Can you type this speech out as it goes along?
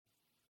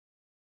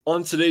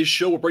On today's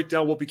show, we'll break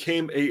down what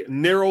became a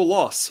narrow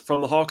loss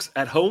from the Hawks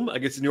at home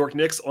against the New York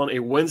Knicks on a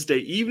Wednesday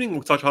evening.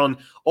 We'll touch on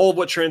all of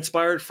what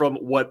transpired from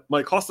what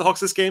might cost the Hawks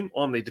this game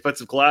on the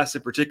defensive glass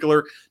in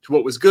particular to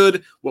what was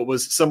good, what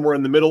was somewhere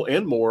in the middle,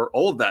 and more.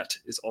 All of that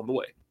is on the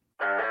way.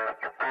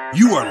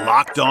 You are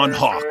Locked On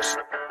Hawks,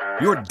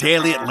 your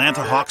daily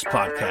Atlanta Hawks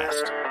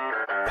podcast.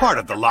 Part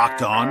of the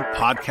Locked On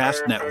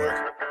Podcast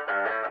Network.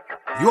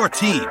 Your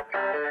team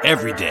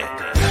every day.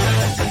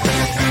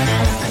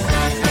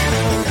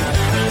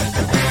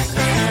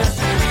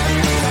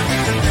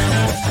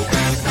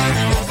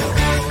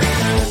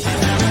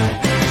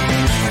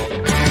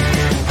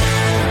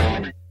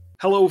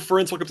 Hello,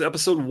 friends. Welcome to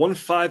episode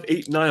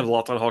 1589 of the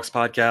Locked On Hawks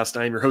podcast.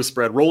 I am your host,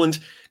 Brad Rowland,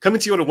 coming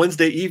to you on a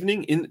Wednesday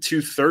evening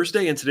into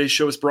Thursday. And today's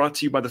show is brought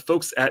to you by the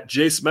folks at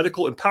Jase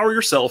Medical. Empower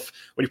yourself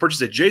when you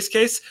purchase a Jase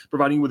case,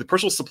 providing you with a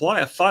personal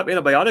supply of 5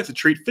 antibiotics to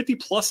treat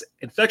 50-plus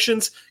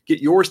infections.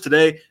 Get yours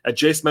today at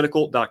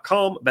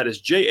jasemedical.com. That is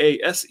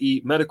Jase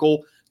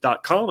Medical.com.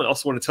 And I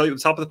also want to tell you at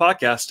the top of the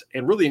podcast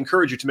and really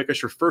encourage you to make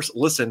us your first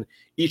listen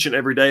each and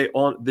every day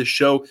on this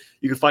show.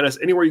 You can find us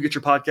anywhere you get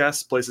your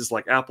podcasts, places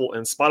like Apple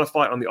and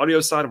Spotify on the audio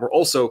side. And we're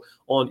also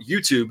on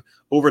YouTube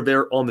over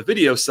there on the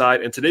video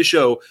side. And today's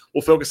show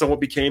will focus on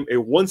what became a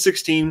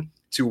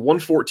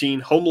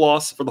 116-114 home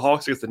loss for the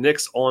Hawks against the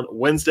Knicks on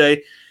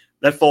Wednesday.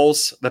 That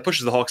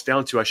pushes the Hawks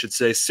down to,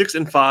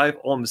 6-5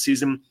 on the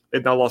season.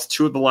 They've now lost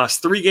 2 of the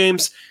last 3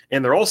 games.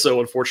 And they're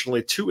also,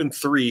 unfortunately,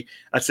 2-3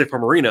 at State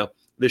Farm Arena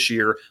this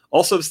year.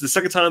 Also, this is the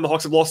second time the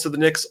Hawks have lost to the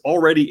Knicks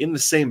already in the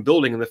same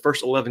building in the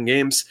first 11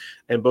 games.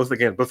 And both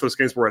those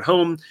games were at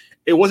home.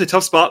 It was a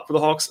tough spot for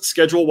the Hawks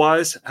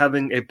schedule-wise,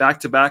 having a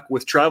back-to-back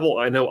with travel.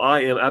 I know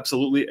I am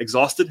absolutely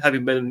exhausted,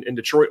 having been in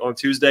Detroit on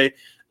Tuesday.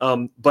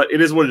 But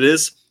it is what it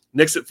is.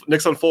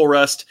 Knicks on full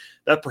rest.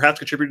 That perhaps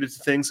contributed to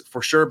things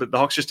for sure, but the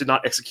Hawks just did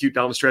not execute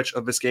down the stretch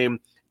of this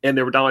game. And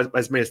they were down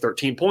as many as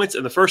 13 points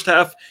in the first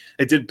half.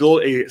 They did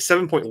build a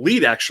 7-point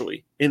lead,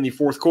 actually, in the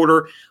fourth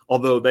quarter,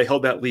 although they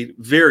held that lead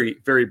very,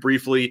 very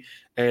briefly.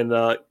 And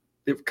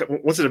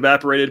once it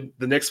evaporated,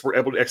 the Knicks were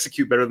able to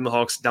execute better than the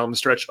Hawks down the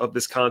stretch of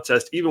this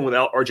contest. Even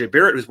without R.J.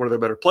 Barrett, who's one of their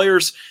better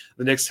players,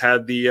 the Knicks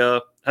had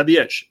the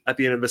edge at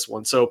the end of this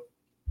one. So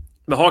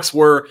the Hawks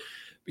were –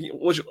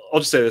 I'll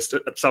just say this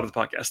at the top of the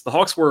podcast. The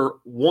Hawks were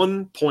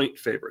 1-point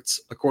favorites,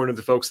 according to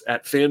the folks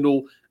at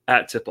FanDuel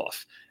at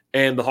tip-off.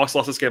 And the Hawks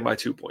lost this game by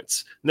 2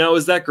 points. Now,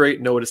 is that great?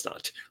 No, it is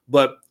not.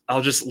 But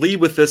I'll just lead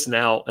with this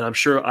now, and I'm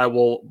sure I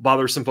will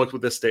bother some folks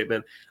with this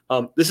statement.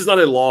 This is not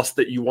a loss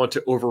that you want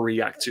to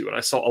overreact to. And I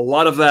saw a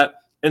lot of that.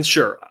 And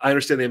sure, I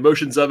understand the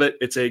emotions of it.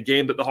 It's a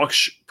game that the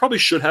Hawks probably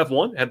should have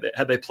won had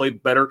they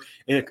played better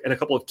in a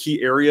couple of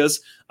key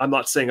areas. I'm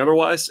not saying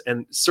otherwise.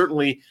 And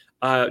certainly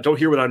don't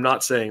hear what I'm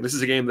not saying. This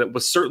is a game that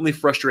was certainly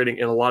frustrating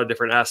in a lot of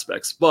different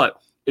aspects.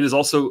 But it is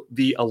also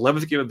the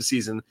 11th game of the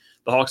season.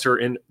 The Hawks are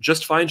in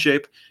just fine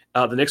shape.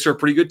 The Knicks are a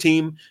pretty good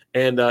team,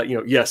 and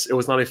yes, it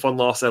was not a fun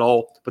loss at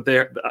all. But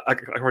I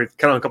already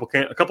counted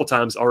a couple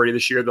times already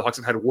this year. The Hawks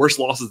have had worse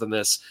losses than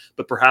this,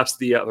 but perhaps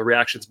the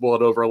reactions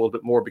boiled over a little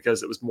bit more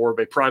because it was more of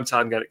a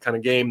primetime kind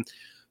of game,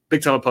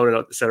 big time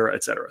opponent, et cetera,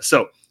 et cetera.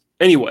 So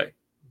anyway,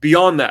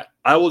 beyond that,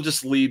 I will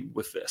just lead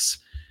with this: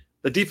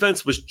 the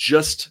defense was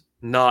just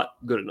not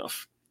good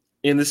enough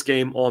in this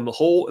game on the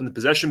whole, and the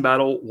possession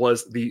battle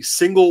was the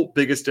single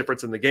biggest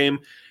difference in the game.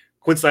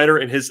 Quinn Snyder,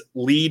 in his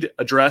lead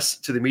address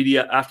to the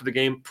media after the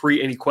game,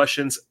 pre any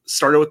questions,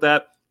 started with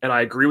that, and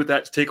I agree with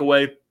that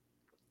takeaway.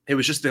 It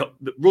was just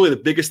really the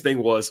biggest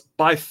thing was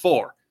by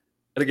far,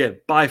 and again,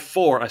 by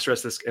far, I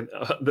stress this, and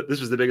this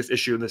was the biggest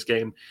issue in this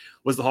game,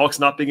 was the Hawks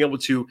not being able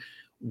to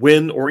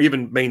win or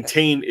even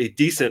maintain a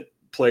decent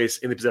place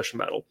in the possession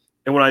battle.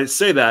 And when I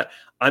say that,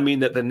 I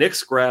mean that the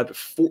Knicks grabbed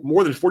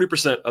more than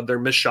 40% of their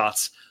missed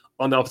shots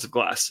on the offensive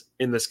glass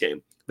in this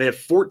game. They had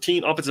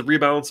 14 offensive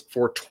rebounds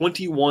for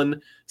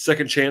 21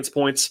 second chance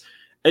points.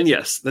 And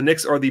yes, the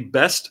Knicks are the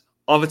best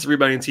offensive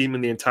rebounding team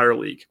in the entire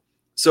league.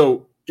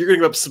 So you're going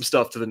to give up some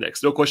stuff to the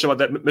Knicks. No question about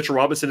that. Mitchell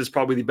Robinson is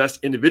probably the best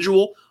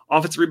individual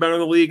offensive rebounder in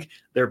the league.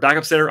 Their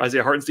backup center,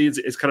 Isaiah Hartenstein,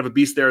 is kind of a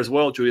beast there as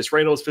well. Julius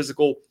Randle is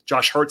physical.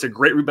 Josh Hart's a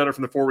great rebounder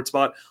from the forward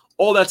spot.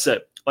 All that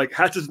said,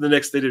 hats off to the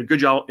Knicks. They did a good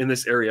job in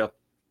this area.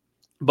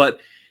 But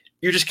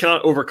you just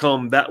cannot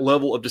overcome that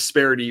level of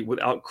disparity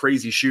without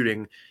crazy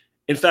shooting.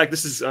 In fact,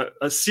 this is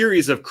a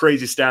series of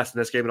crazy stats in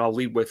this game, and I'll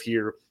lead with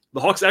here.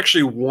 The Hawks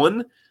actually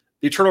won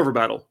the turnover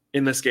battle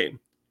in this game,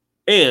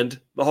 and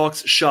the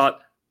Hawks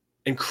shot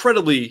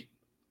incredibly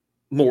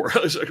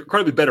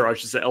better, I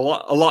should say, a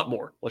lot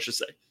more, let's just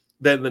say,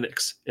 than the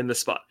Knicks in this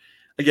spot.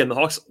 Again, the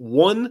Hawks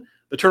won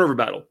the turnover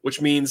battle,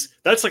 which means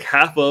that's like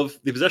half of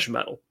the possession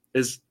battle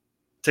is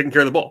taking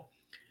care of the ball.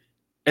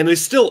 And they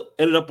still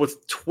ended up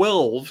with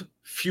 12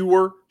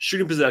 fewer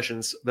shooting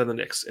possessions than the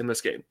Knicks in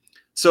this game.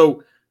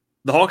 So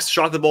the Hawks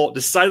shot the ball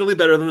decidedly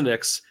better than the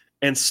Knicks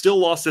and still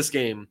lost this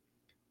game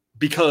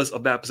because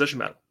of that possession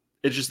battle.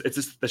 It's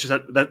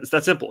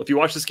that simple. If you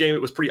watch this game,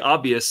 it was pretty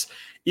obvious,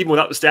 even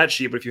without the stat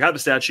sheet. But if you had the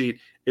stat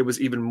sheet, it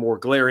was even more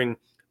glaring.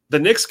 The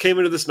Knicks came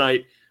into this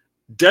night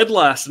dead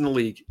last in the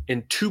league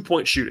in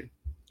 2-point shooting.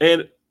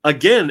 And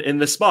Again, in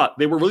this spot,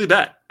 they were really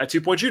bad at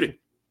 2-point shooting.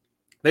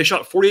 They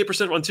shot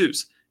 48% on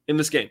twos in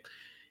this game.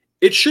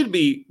 It should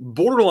be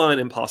borderline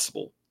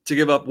impossible to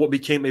give up what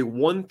became a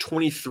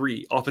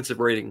 123 offensive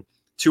rating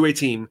to a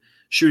team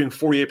shooting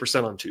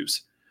 48% on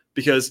twos.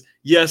 Because,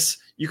 yes,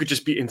 you could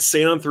just be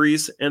insane on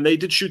threes, and they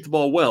did shoot the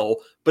ball well,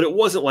 but it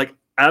wasn't like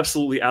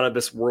absolutely out of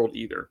this world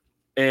either.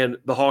 And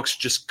the Hawks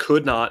just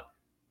could not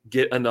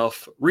get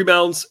enough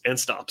rebounds and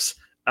stops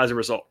as a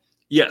result.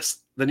 Yes,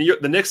 the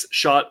Knicks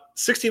shot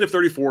 16 of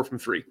 34 from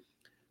three.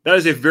 That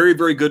is a very,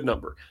 very good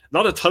number.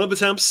 Not a ton of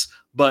attempts,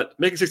 but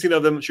making 16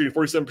 of them, shooting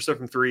 47%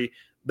 from three,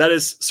 that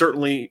is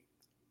certainly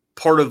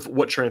part of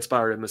what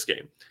transpired in this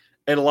game.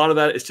 And a lot of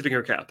that is tipping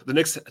your cap. The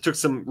Knicks took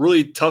some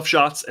really tough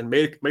shots and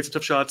made some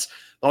tough shots.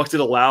 The Hawks did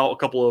allow a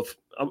couple of,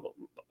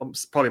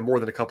 probably more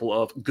than a couple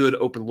of good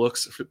open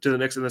looks to the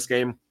Knicks in this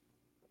game.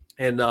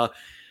 And I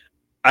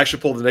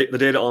actually pulled the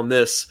data on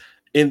this.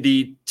 In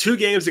the two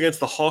games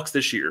against the Hawks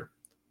this year,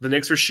 the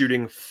Knicks are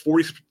shooting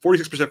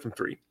 46% from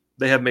three.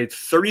 They have made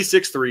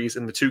 36 threes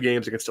in the two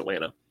games against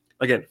Atlanta.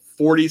 Again,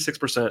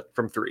 46%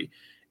 from three.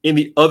 In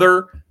the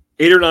other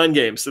 8 or 9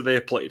 games that they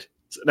have played,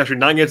 actually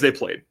 9 games they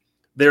played,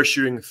 they're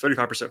shooting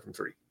 35% from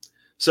three.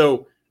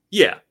 So,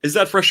 yeah, is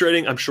that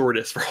frustrating? I'm sure it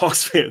is for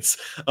Hawks fans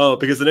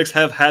because the Knicks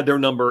have had their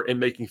number in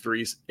making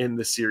threes in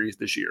this series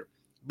this year.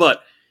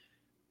 But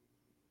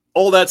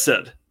all that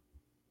said,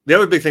 the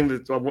other big thing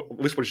that at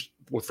least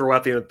we'll throw out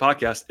at the end of the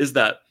podcast is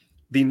that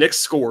the Knicks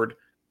scored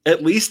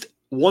at least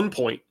 1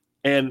 point,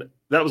 and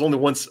that was only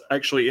once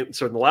actually.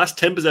 So in the last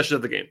 10 possessions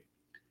of the game,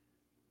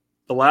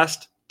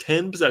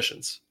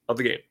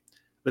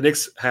 the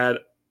Knicks had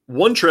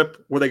one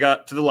trip where they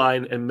got to the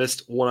line and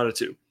missed 1 out of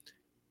 2.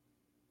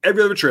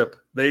 Every other trip,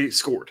 they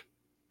scored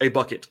a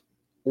bucket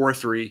or a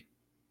three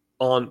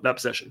on that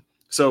possession.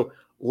 So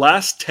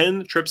last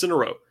 10 trips in a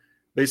row,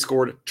 they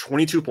scored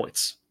 22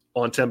 points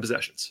on 10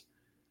 possessions.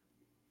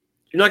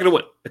 You're not going to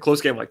win a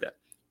close game like that.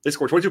 They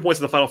scored 22 points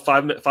in the final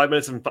 5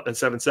 minutes and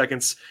 7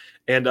 seconds.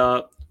 And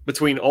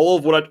between all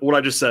of what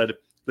I just said,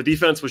 the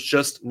defense was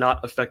just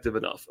not effective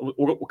enough.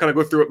 We'll kind of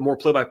go through it more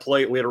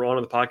play-by-play later on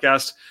in the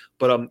podcast,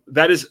 but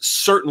that is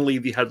certainly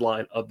the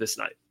headline of this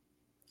night.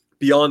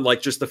 Beyond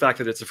like just the fact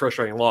that it's a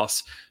frustrating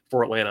loss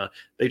for Atlanta,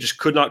 they just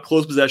could not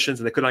close possessions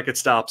and they could not get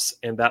stops,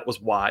 and that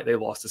was why they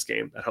lost this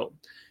game at home.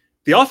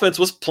 The offense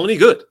was plenty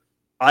good.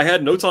 I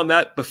had notes on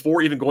that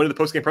before even going to the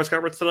post-game press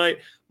conference tonight,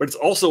 but it's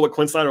also what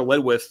Quinn Snyder led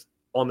with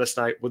on this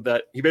night, with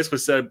that he basically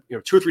said,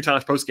 2 or 3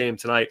 times post-game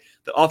tonight,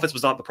 the offense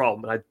was not the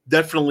problem, and I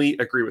definitely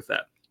agree with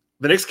that.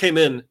 The Knicks came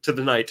in to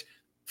the night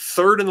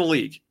 3rd in the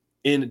league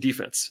in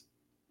defense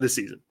this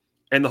season,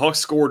 and the Hawks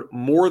scored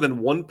more than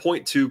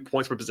 1.2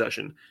 points per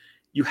possession.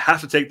 You have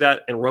to take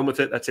that and run with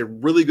it. That's a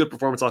really good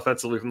performance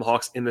offensively from the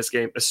Hawks in this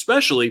game,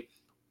 especially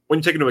when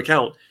you take into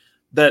account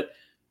that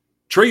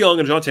Trae Young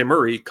and DeJounte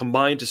Murray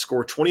combined to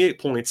score 28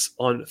 points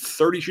on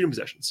 30 shooting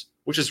possessions,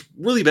 which is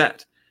really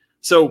bad.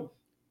 So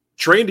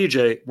Trae and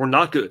DJ were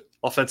not good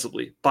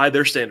offensively by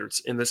their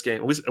standards in this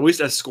game, at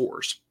least as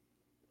scorers.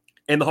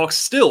 And the Hawks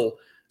still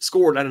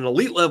scored at an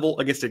elite level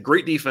against a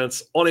great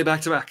defense on a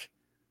back-to-back.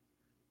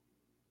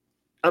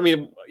 I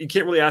mean, you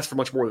can't really ask for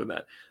much more than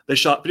that. They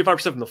shot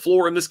 55% from the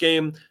floor in this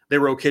game. They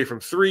were okay from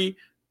three,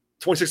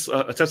 26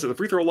 attempts at the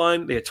free throw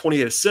line. They had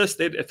 28 assists.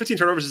 They had 15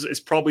 turnovers is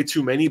probably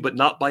too many, but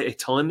not by a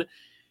ton.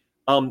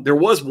 There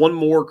was one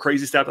more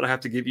crazy stat that I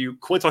have to give you.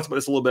 Quinn talked about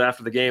this a little bit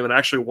after the game, and I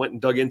actually went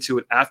and dug into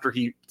it after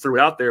he threw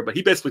it out there. But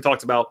he basically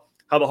talked about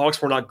how the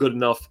Hawks were not good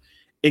enough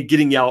in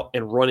getting out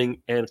and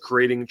running and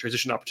creating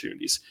transition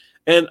opportunities.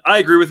 And I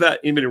agree with that.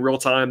 Even in real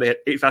time, they had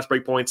 8 fast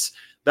break points.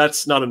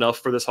 That's not enough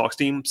for this Hawks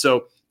team.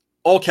 So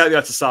all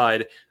caveats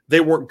aside,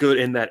 they weren't good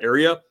in that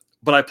area.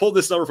 But I pulled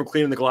this number from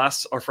Cleaning the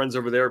Glass. Our friends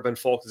over there, Ben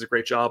Falk, does a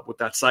great job with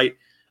that site.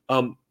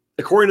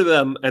 According to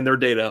them and their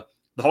data,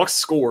 the Hawks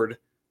scored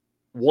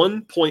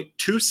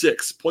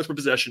 1.26 points per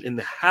possession in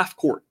the half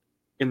court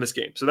in this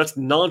game. So that's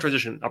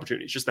non-transition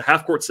opportunities, just the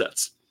half court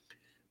sets.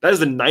 That is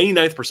the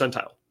 99th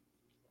percentile.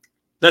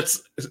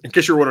 That's, in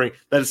case you're wondering,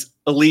 that is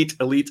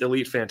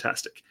elite,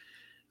 fantastic.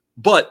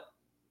 But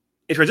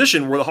in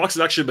transition, where the Hawks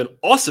have actually been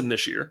awesome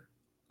this year,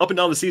 up and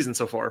down the season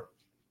so far,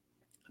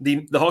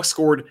 the Hawks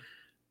scored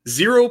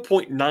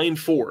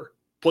 0.94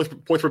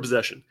 points per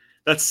possession.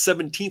 That's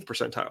 17th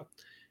percentile.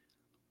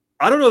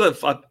 I don't know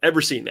that I've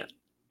ever seen that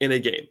in a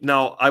game.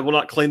 Now, I will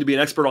not claim to be an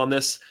expert on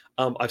this.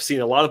 I've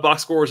seen a lot of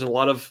box scores and a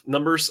lot of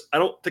numbers. I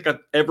don't think I've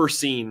ever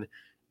seen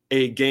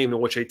a game in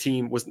which a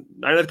team was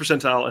 99th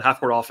percentile in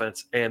half-court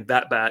offense and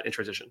that bad in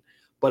transition.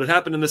 But it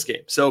happened in this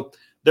game. So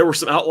there were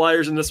some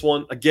outliers in this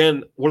one.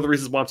 Again, one of the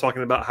reasons why I'm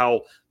talking about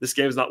how this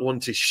game is not one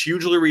to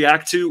hugely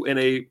react to and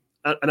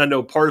I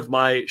know part of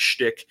my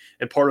shtick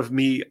and part of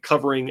me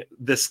covering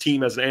this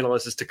team as an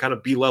analyst is to kind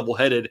of be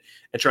level-headed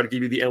and try to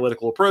give you the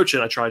analytical approach,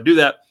 and I try to do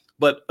that.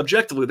 But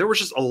objectively, there was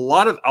just a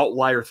lot of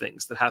outlier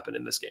things that happened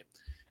in this game.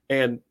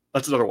 And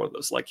that's another one of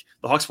those. Like,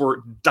 the Hawks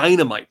were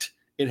dynamite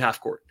in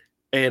half court,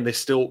 and they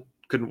still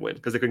couldn't win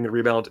because they couldn't get a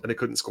rebound and they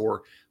couldn't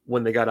score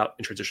when they got out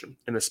in transition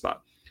in this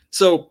spot.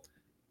 So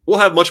we'll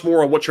have much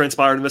more on what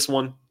transpired in this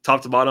one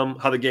top to bottom,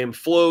 how the game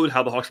flowed,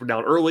 how the Hawks were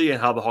down early,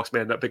 and how the Hawks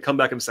made that big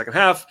comeback in the second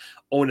half,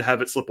 only to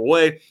have it slip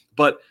away.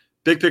 But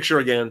big picture,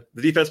 again,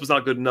 the defense was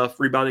not good enough,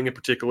 rebounding in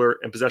particular,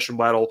 and possession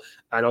battle.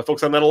 I know I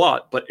focus on that a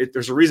lot, but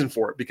there's a reason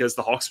for it, because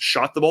the Hawks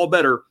shot the ball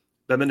better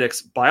than the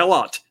Knicks by a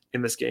lot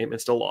in this game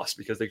and still lost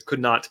because they could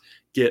not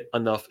get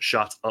enough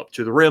shots up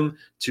to the rim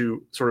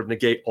to sort of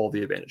negate all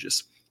the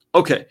advantages.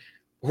 Okay,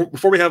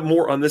 before we have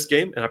more on this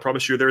game, and I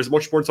promise you there is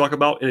much more to talk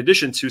about in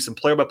addition to some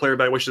player-by-player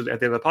evaluations at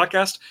the end of the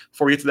podcast.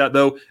 Before we get to that,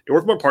 though, a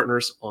word from our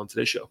partners on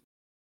today's show.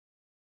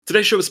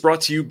 Today's show is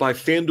brought to you by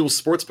FanDuel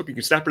Sportsbook. You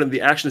can snap into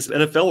the action this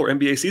NFL or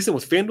NBA season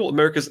with FanDuel,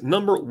 America's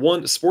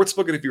 #1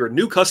 sportsbook. And if you're a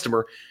new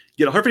customer,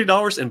 get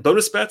 $150 in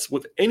bonus bets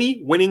with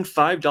any winning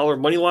 $5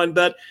 moneyline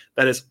bet.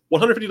 That is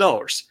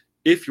 $150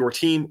 if your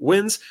team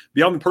wins.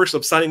 Beyond the perks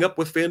of signing up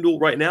with FanDuel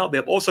right now, they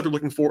have all stuff you're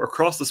looking for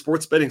across the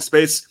sports betting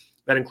space.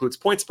 That includes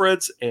point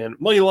spreads and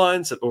money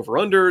lines and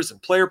over-unders and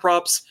player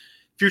props,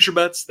 future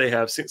bets. They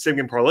have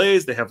same-game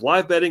parlays. They have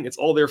live betting. It's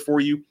all there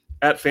for you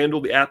at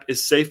FanDuel. The app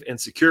is safe and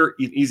secure,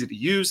 easy to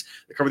use.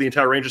 They cover the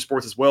entire range of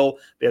sports as well.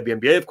 They have the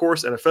NBA, of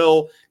course,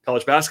 NFL,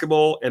 college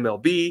basketball,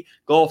 MLB,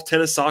 golf,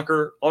 tennis,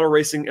 soccer, auto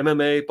racing,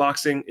 MMA,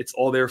 boxing. It's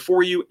all there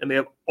for you. And they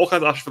have all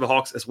kinds of options for the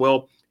Hawks as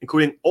well,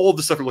 including all of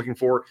the stuff you're looking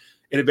for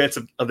in advance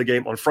of the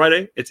game on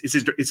Friday. It's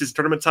his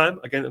tournament time,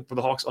 again, for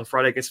the Hawks on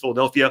Friday against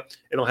Philadelphia.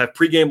 And they'll have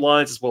pregame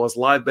lines as well as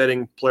live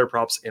betting, player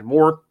props, and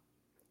more.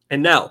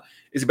 And now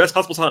is the best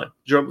possible time to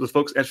join up with the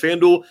folks at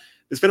FanDuel.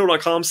 It's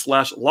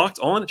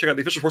FanDuel.com/locked-on. Check out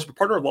the official sportsbook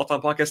partner of Locked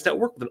On Podcast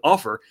Network with an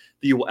offer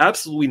that you will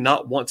absolutely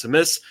not want to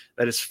miss.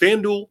 That is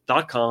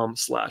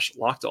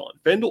FanDuel.com/locked-on.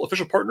 FanDuel,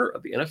 official partner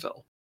of the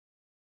NFL.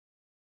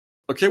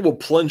 Okay, we'll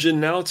plunge in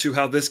now to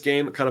how this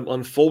game kind of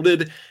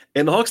unfolded.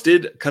 And the Hawks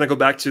did kind of go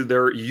back to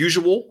their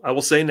usual, I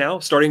will say now,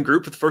 starting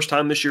group for the first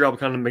time this year. I'll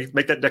kind of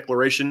make that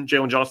declaration.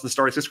 Jalen Johnson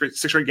started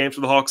six straight games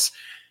for the Hawks,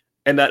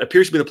 and that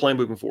appears to be the plan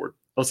moving forward,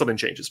 unless something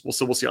changes. We'll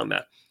see on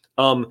that.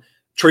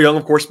 Trae Young,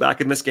 of course, back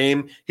in this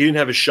game. He didn't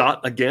have his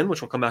shot again,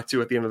 which we'll come back to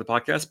at the end of the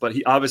podcast, but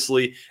he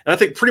obviously, and I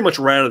think pretty much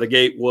right out of the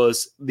gate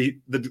was the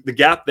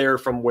gap there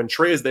from when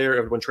Trae is there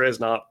and when Trae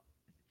is not,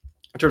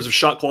 in terms of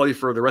shot quality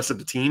for the rest of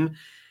the team,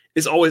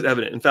 is always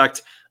evident. In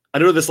fact, I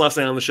noted this last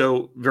night on the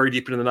show, very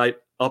deep into the night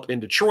up in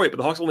Detroit, but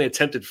the Hawks only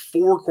attempted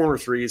 4 corner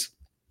threes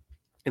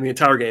in the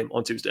entire game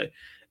on Tuesday.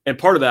 And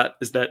part of that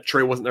is that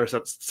Trae wasn't there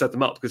to set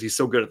them up because he's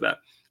so good at that.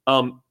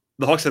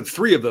 The Hawks had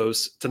 3 of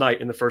those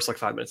tonight in the first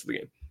 5 minutes of the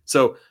game.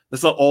 So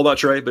that's not all about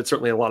Trae, but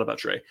certainly a lot about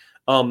Trae.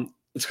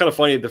 It's kind of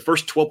funny. The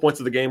first 12 points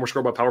of the game were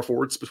scored by power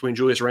forwards between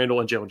Julius Randle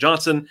and Jalen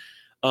Johnson.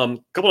 A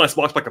couple of nice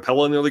blocks by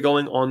Capella in the early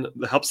going on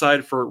the help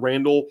side for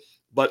Randle.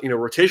 But,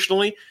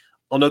 rotationally,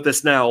 I'll note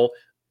this now.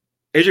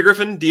 AJ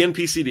Griffin,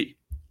 DNP-CD.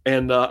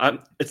 And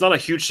it's not a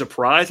huge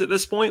surprise at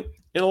this point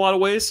in a lot of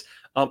ways.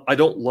 I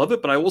don't love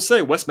it, but I will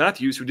say Wes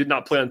Matthews, who did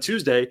not play on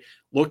Tuesday,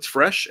 looked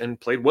fresh and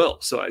played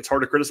well. So it's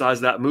hard to criticize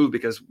that move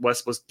because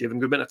Wes was given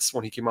good minutes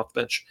when he came off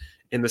the bench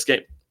in this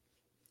game.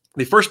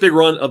 The first big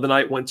run of the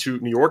night went to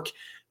New York,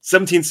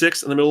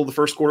 17-6 in the middle of the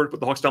first quarter, put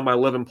the Hawks down by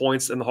 11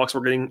 points, and the Hawks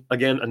were getting,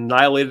 again,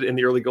 annihilated in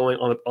the early going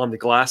on the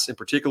glass in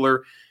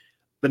particular.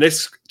 The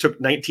Knicks took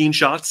 19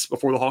 shots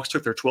before the Hawks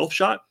took their 12th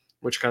shot,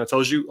 which kind of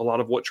tells you a lot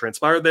of what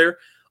transpired there.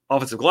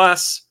 Offensive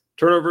glass,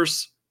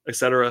 turnovers, et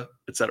cetera,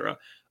 et cetera.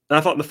 And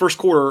I thought in the first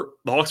quarter,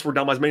 the Hawks were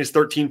down by as many as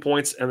 13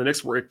 points, and the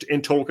Knicks were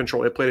in total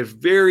control. They played a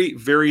very,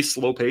 very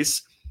slow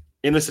pace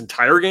in this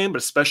entire game,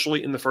 but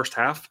especially in the first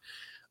half.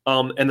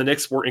 And the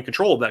Knicks were in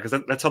control of that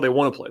because that's how they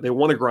want to play. They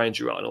want to grind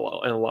you out in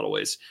a lot of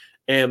ways.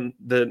 And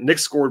the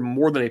Knicks scored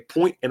more than 1.5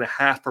 points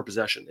per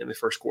possession in the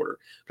first quarter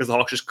because the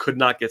Hawks just could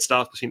not get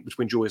stopped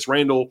between Julius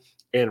Randle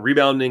and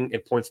rebounding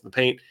and points in the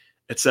paint,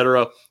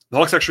 etc. The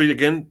Hawks actually,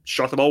 again,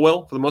 shot the ball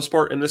well for the most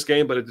part in this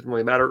game, but it didn't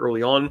really matter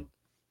early on.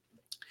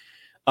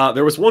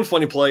 There was one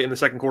funny play in the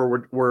second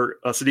quarter where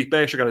Saddiq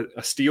Bey actually got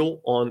a steal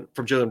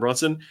from Jalen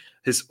Brunson,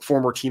 his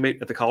former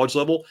teammate at the college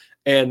level,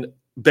 and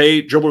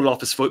Bey dribbled it off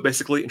his foot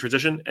basically in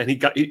transition, and he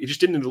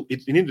just he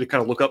needed to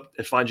kind of look up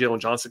and find Jalen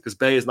Johnson because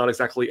Bey is not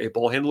exactly a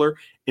ball handler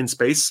in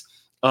space.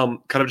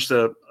 Kind of just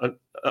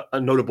a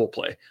notable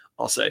play,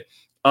 I'll say.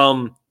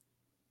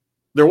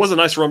 There was a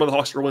nice run by the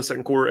Hawks early in the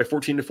second quarter, a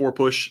 14-4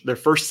 push, their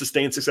first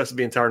sustained success of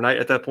the entire night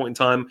at that point in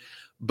time.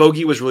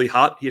 Bogey was really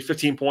hot. He had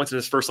 15 points in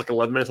his first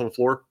 11 minutes on the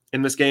floor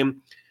in this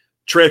game.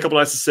 Trae had a couple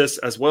nice assists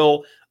as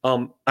well.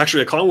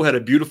 Actually, Okongwu had a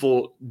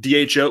beautiful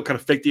DHO, kind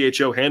of fake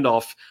DHO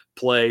handoff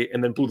play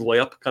and then blew the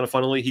layup kind of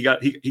funnily. He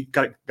got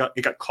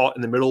caught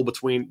in the middle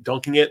between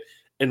dunking it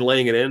and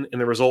laying it in,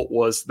 and the result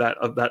was that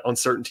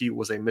uncertainty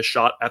was a missed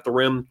shot at the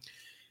rim.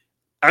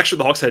 Actually,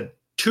 the Hawks had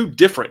 2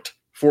 different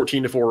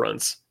 14-4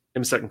 runs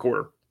in the second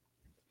quarter,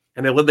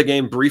 and they led the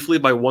game briefly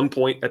by 1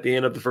 point at the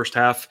end of the first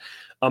half.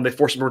 They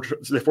forced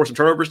some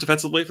turnovers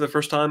defensively for the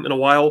first time in a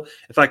while.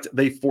 In fact,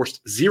 they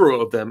forced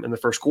 0 of them in the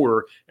first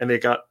quarter, and they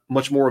got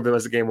much more of them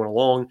as the game went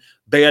along.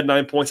 Bey had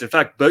 9 points. In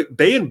fact,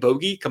 Bey and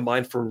Bogey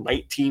combined for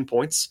 19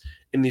 points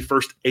in the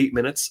first 8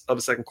 minutes of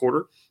the second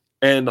quarter.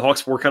 And the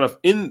Hawks were kind of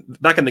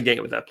back in the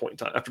game at that point in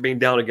time. After being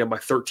down again by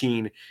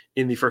 13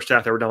 in the first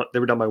half, they were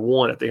down by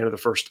 1 at the end of the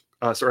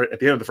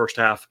first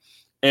half.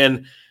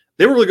 And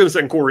they were really good in the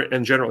second quarter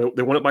in general.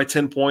 They won it by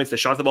 10 points. They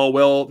shot the ball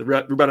well. They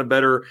rebounded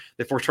better.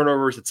 They forced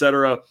turnovers,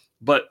 etc.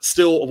 But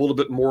still a little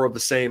bit more of the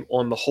same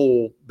on the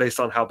whole based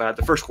on how bad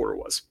the first quarter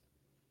was.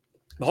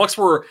 The Hawks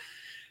were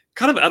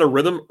kind of out of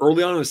rhythm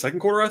early on in the second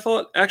quarter, I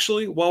thought,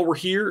 actually, while we're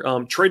here.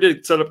 Trey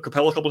did set up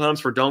Capella a couple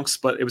times for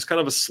dunks, but it was kind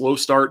of a slow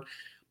start.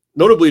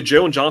 Notably,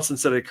 Jalen Johnson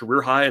set a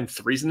career high in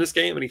threes in this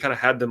game, and he kind of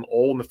had them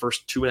all in the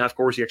first 2.5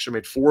 quarters. He actually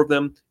made 4 of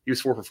them. He was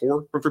 4 for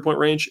 4 from three-point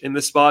range in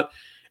this spot.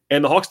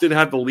 And the Hawks did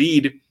have the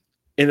lead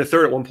in the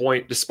third at one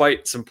point,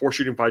 despite some poor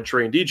shooting by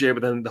Trey and DJ,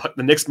 but then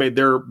the Knicks made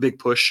their big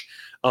push,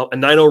 a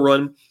 9-0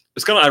 run.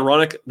 It's kind of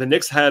ironic. The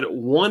Knicks had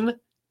one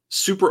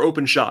super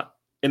open shot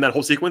in that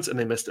whole sequence, and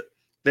they missed it.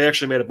 They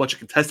actually made a bunch of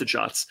contested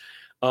shots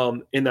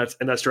in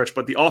that stretch,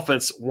 but the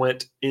offense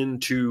went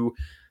into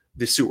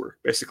the sewer,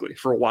 basically,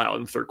 for a while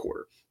in the third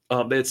quarter.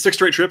 They had 6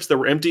 straight trips that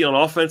were empty on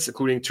offense,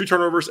 including 2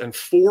 turnovers and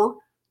 4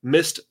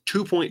 missed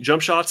 2-point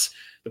jump shots.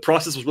 The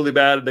process was really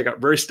bad. They got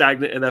very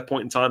stagnant at that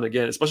point in time.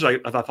 Again, especially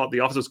I thought the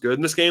offense was good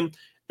in this game.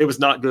 It was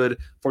not good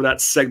for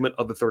that segment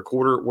of the third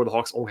quarter where the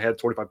Hawks only had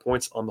 25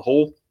 points on the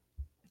whole.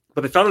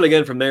 But they found it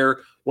again from there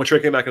when Trey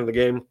came back into the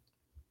game.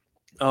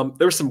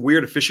 There was some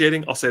weird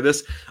officiating. I'll say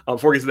this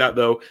before we get to that,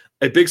 though.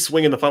 A big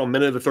swing in the final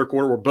minute of the third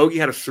quarter where Bogey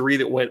had a 3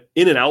 that went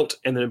in and out,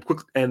 and then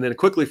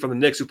quickly from the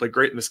Knicks, who played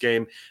great in this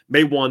game,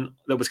 made one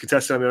that was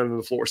contested on the end of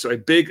the floor. So a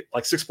big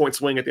 6-point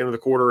swing at the end of the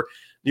quarter.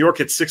 New York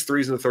hit 6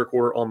 threes in the third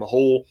quarter on the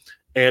whole.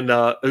 And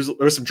there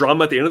was some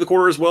drama at the end of the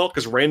quarter as well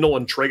because Randall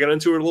and Trey got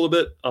into it a little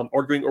bit,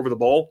 arguing over the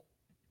ball.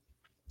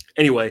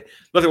 Anyway,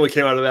 nothing really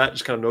came out of that,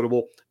 just kind of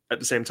notable at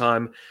the same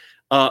time.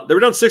 They were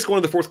down 6 going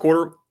into the fourth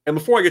quarter. And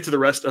before I get to the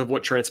rest of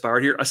what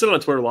transpired here, I said it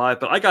on Twitter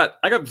Live, but I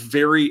got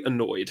very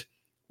annoyed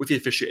with the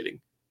officiating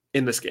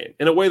in this game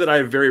in a way that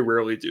I very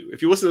rarely do.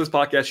 If you listen to this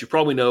podcast, you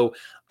probably know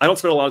I don't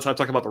spend a lot of time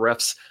talking about the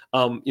refs.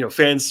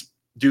 Fans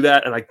do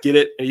that, and I get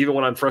it. And even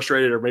when I'm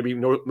frustrated or maybe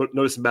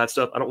noticing bad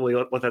stuff, I don't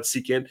really let that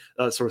seek in,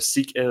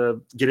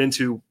 get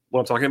into what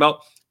I'm talking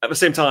about. At the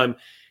same time,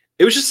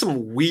 it was just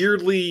some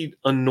weirdly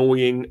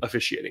annoying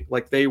officiating.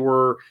 Like they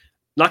were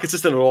not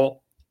consistent at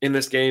all. In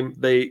this game,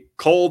 they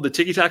called the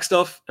ticky-tack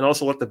stuff and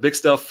also let the big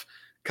stuff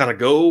kind of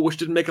go, which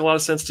didn't make a lot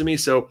of sense to me.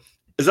 So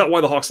is that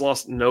why the Hawks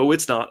lost? No,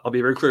 it's not. I'll be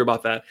very clear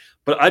about that.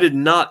 But I did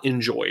not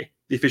enjoy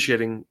the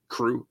officiating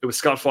crew. It was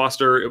Scott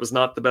Foster. It was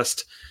not the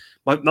best,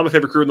 not my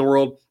favorite crew in the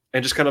world,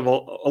 and just kind of a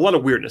lot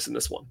of weirdness in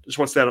this one. Just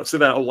want to say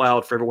that out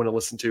loud for everyone to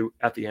listen to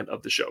at the end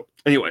of the show.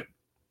 Anyway,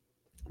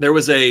 there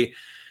was a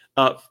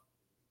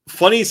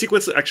funny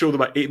sequence, actually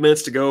with about 8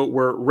 minutes to go,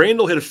 where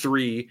Randall hit a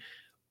 3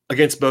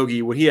 against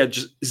Bogey when he had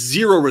just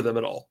zero rhythm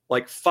at all,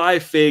 like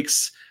 5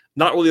 fakes,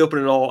 not really open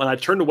at all. And I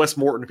turned to Wes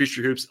Morton of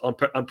Peachtree Hoops on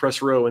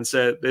press row and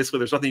said, basically,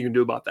 there's nothing you can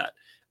do about that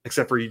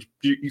except for you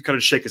kind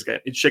of shake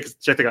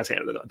the guy's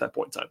hand at that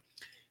point in time.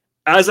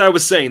 As I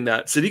was saying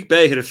that, Sadiq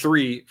Bey hit a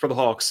 3 for the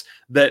Hawks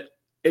that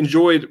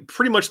enjoyed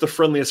pretty much the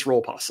friendliest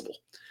roll possible.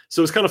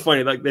 So it's kind of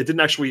funny. Like they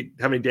didn't actually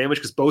have any damage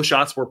because both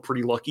shots were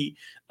pretty lucky.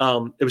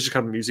 It was just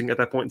kind of amusing at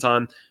that point in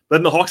time. But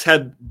then the Hawks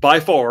had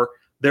by far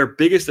their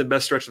biggest and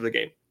best stretch of the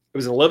game. It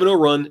was an 11-0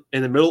 run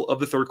in the middle of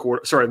the fourth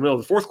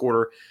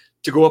quarter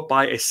to go up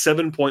by a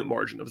 7-point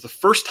margin. It was the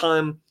first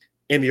time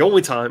and the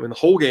only time in the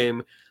whole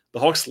game the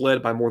Hawks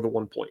led by more than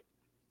 1 point.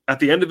 At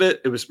the end of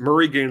it, it was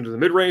Murray getting to the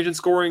mid-range and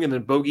scoring, and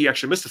then Bogey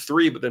actually missed a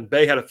 3, but then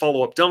Bey had a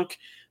follow-up dunk.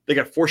 They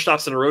got 4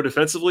 stops in a row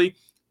defensively,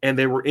 and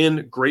they were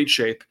in great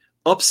shape.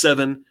 Up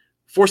 7,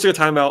 forcing a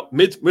timeout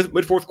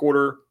mid-fourth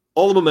quarter,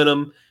 all the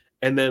momentum,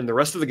 and then the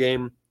rest of the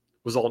game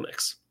was all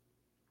Knicks.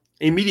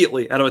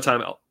 Immediately out of a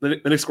timeout,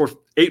 the Knicks scored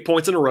 8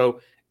 points in a row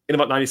in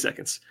about 90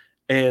 seconds.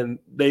 And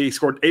they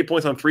scored 8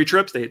 points on 3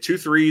 trips. They hit 2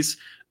 threes.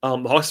 The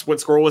Hawks went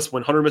scoreless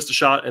when Hunter missed a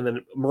shot, and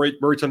then Murray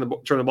turned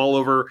the ball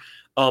over.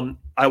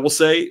 I will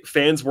say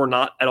fans were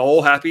not at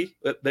all happy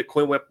that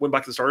Quinn went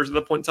back to the starters at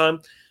that point in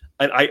time,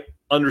 and I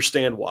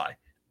understand why.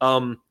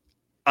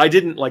 I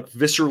didn't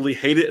viscerally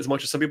hate it as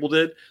much as some people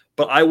did,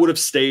 but I would have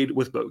stayed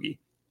with Bogey.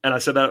 And I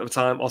said that at the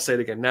time. I'll say it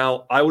again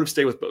now. I would have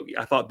stayed with Bogey.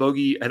 I thought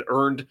Bogey had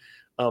earned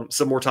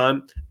some more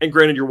time. And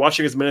granted, you're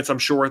watching his minutes, I'm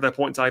sure, at that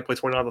point in time. He played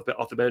 29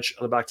 off the bench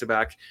on the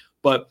back-to-back.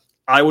 But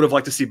I would have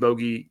liked to see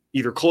Bogey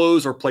either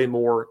close or play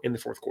more in the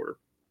fourth quarter.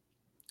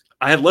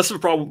 I had less of a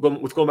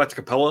problem with going back to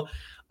Capella.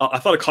 I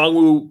thought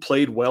Okongwu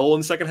played well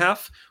in the second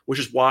half, which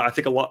is why I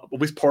think at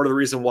least part of the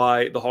reason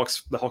why the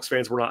Hawks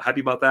fans were not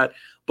happy about that.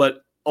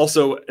 But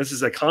also, this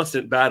is a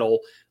constant battle.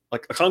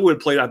 Okongwu had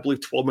played, I believe,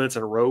 12 minutes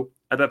in a row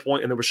at that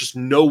point, and there was just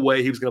no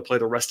way he was going to play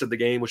the rest of the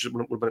game, which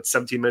would have been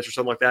 17 minutes or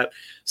something like that.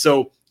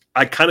 So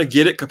I kind of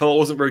get it. Capella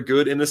wasn't very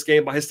good in this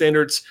game by his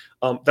standards.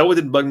 That one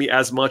didn't bug me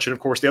as much. And, of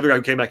course, the other guy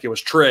who came back in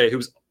was Trey, who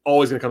was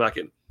always going to come back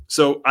in.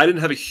 So I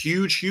didn't have a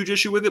huge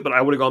issue with it, but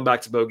I would have gone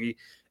back to Bogey.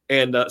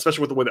 And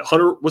especially with the way that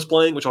Hunter was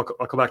playing, which I'll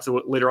come back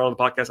to later on in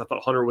the podcast, I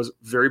thought Hunter was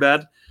very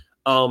bad.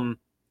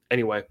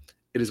 Anyway,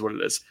 it is what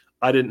it is.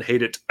 I didn't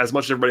hate it as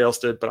much as everybody else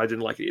did, but I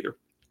didn't like it either.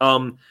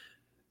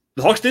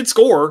 the Hawks did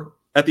score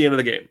at the end of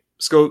the game.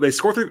 So they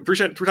scored three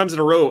times in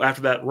a row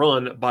after that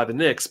run by the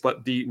Knicks,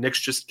 but the Knicks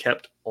just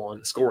kept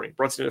on scoring.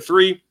 Brunson at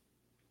 3.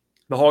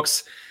 The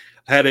Hawks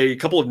had a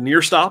couple of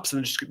near stops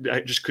and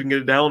just couldn't get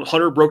it down.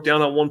 Hunter broke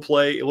down on one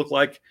play. It looked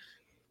like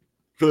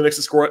for the Knicks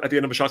to score at the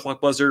end of a shot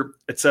clock buzzer,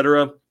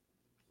 etc.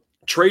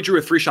 Trey drew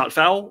a 3-shot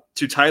foul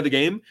to tie the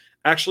game,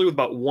 actually with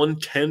about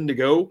 1:10 to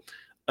go.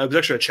 It was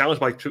actually a challenge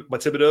by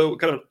Thibodeau,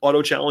 kind of an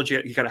auto challenge.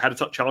 He kind of had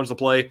to challenge the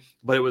play,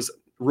 but it was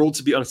ruled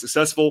to be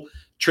unsuccessful.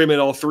 Trey made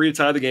all 3 to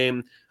tie the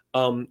game.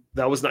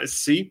 That was nice to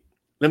see.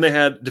 Then they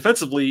had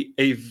defensively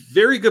a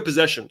very good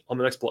possession on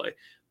the next play,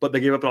 but they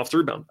gave up an offensive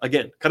rebound.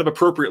 Again, kind of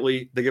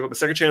appropriately, they gave up a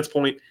second chance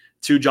point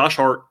to Josh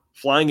Hart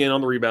flying in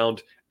on the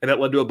rebound, and that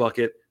led to a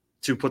bucket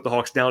to put the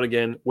Hawks down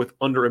again with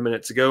under a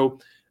minute to go.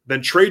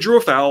 Then Trey drew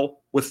a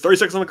foul with 30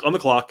 seconds on the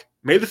clock,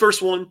 made the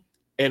first one,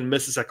 and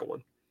missed the second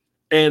one.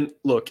 And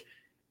look,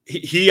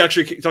 he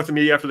actually talked to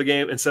me after the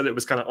game and said it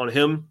was kind of on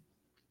him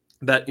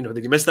that,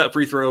 that he missed that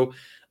free throw.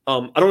 I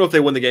don't know if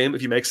they win the game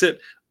if he makes it,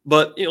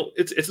 but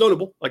it's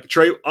notable. Like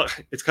Trey,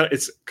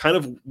 it's kind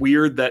of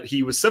weird that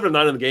he was 7 of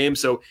 9 in the game,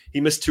 so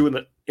he missed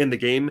 2 in the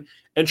game.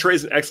 And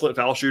Trey's an excellent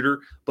foul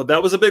shooter, but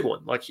that was a big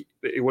one. Like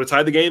it would have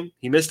tied the game,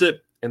 he missed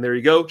it, and there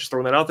you go. Just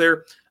throwing that out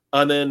there.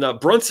 And then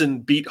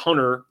Brunson beat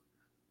Hunter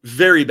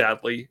very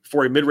badly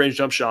for a mid-range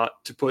jump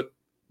shot to put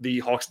the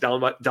Hawks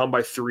down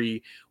by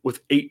 3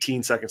 with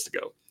 18 seconds to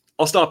go.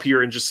 I'll stop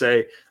here and just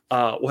say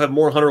we'll have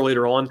more Hunter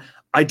later on.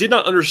 I did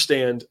not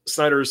understand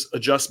Snyder's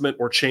adjustment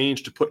or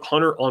change to put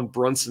Hunter on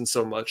Brunson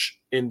so much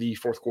in the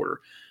fourth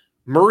quarter.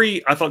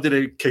 Murray, I thought, did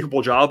a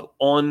capable job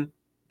on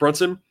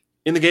Brunson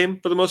in the game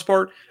for the most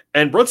part.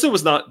 And Brunson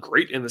was not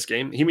great in this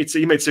game. He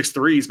made 6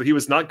 threes, but he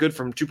was not good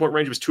from 2-point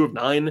range. He was 2 of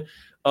 9.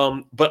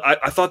 But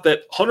I thought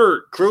that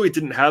Hunter clearly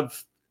didn't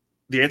have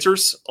the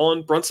answers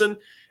on Brunson.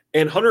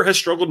 And Hunter has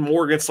struggled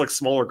more against like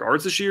smaller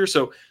guards this year.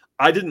 So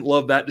I didn't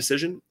love that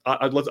decision.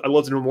 I'd love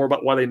to know more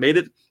about why they made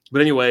it.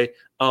 But anyway,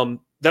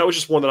 that was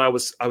just one that I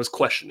was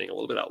questioning a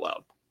little bit out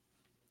loud.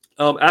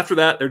 After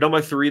that, they're done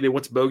by 3. They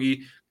went to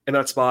bogey in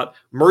that spot.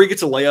 Murray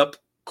gets a layup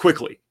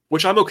quickly,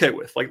 which I'm okay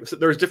with. Like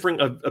there's different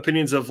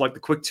opinions of like the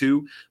quick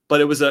 2,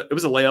 but it was a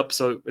layup,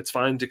 so it's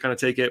fine to kind of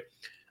take it.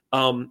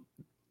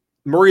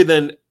 Murray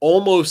then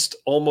almost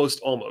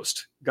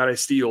got a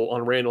steal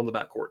on Randall in the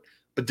backcourt,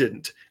 but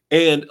didn't.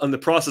 And on the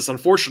process,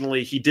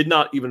 unfortunately, he did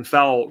not even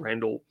foul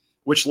Randall,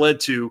 which led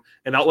to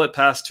an outlet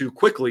pass to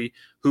Quickly,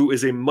 who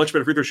is a much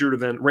better free throw shooter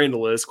than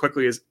Randall is.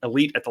 Quickly is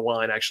elite at the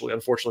line, actually,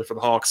 unfortunately for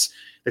the Hawks.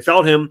 They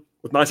fouled him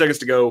with 9 seconds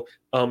to go.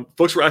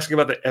 Folks were asking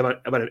about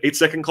an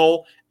 8-second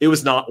call. It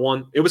was not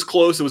one. It was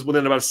close. It was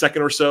within about a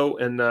second or so,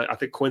 and I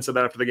think Quinn said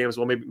that after the game as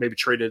well. Maybe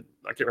traded.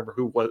 I can't remember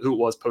who it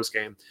was post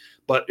game,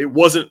 but it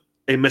wasn't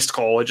a missed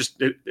call.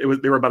 They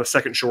were about a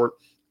second short.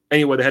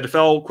 Anyway, they had to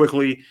foul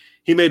Quickly.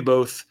 He made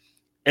both,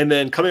 and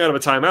then coming out of a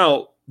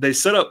timeout, they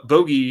set up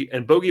Bogey,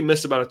 and Bogey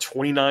missed about a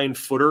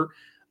 29-footer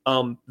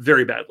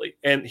very badly.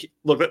 And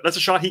look, that's a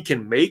shot he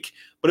can make,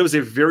 but it was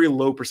a very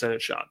low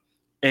percentage shot.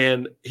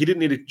 And he didn't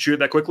need to shoot it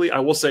that quickly. I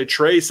will say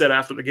Trey said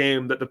after the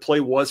game that the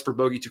play was for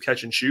Bogey to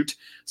catch and shoot.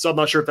 So I'm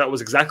not sure if that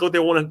was exactly what they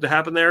wanted to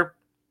happen there,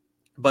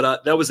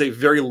 but that was a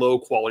very low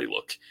quality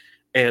look.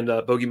 And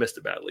Bogey missed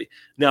it badly.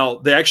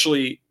 Now,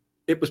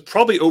 it was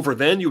probably over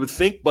then, you would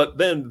think, but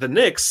then the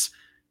Knicks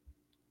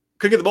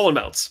couldn't get the ball in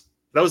bounds.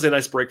 That was a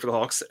nice break for the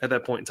Hawks at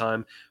that point in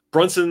time.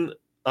 Brunson,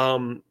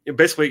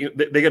 basically,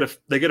 they get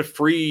a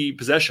free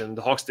possession.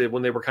 The Hawks did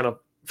when they were kind of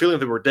feeling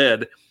they were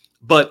dead,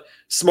 but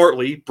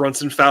smartly,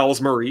 Brunson fouls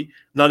Murray,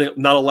 not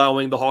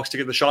allowing the Hawks to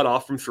get the shot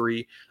off from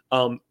 3.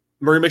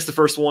 Murray makes the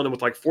first one, and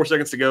with like 4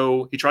 seconds to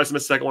go, he tries to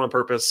miss the second one on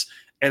purpose,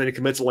 and then he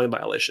commits a lane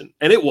violation.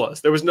 And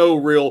there was no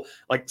real,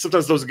 like,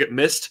 sometimes those get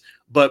missed,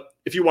 but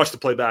if you watch the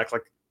play back,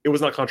 like, it was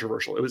not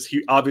controversial.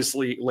 He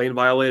obviously lane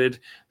violated.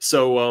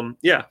 So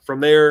from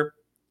there,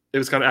 it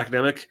was kind of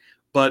academic,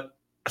 but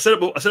I said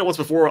it once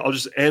before. I'll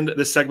just end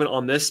this segment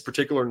on this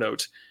particular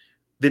note.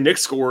 The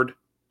Knicks scored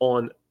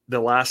on the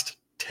last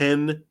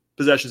 10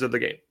 possessions of the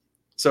game.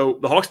 So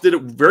the Hawks did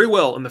it very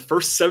well in the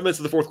first 7 minutes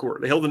of the fourth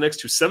quarter. They held the Knicks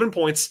to 7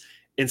 points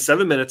in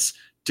 7 minutes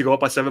to go up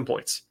by 7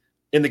 points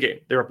in the game.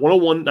 They were up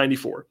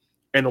 101-94.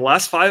 And the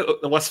last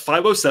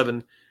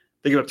 5:07,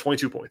 they gave up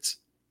 22 points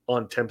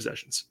on 10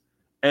 possessions.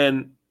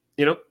 And,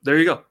 there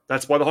you go.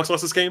 That's why the Hawks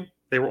lost this game.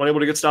 They were unable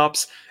to get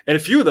stops. And a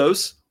few of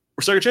those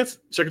were second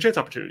chance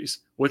opportunities,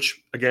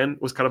 which again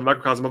was kind of a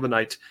microcosm of the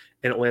night.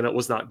 And Atlanta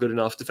was not good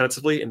enough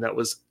defensively, and that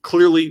was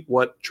clearly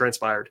what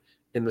transpired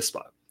in this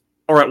spot.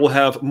 All right, we'll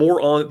have more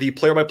on the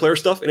player-by-player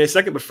stuff in a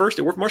second, but first,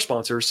 a word from our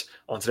sponsors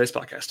on today's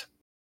podcast.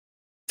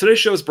 Today's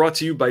show is brought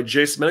to you by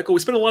Jace Medical. We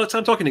spend a lot of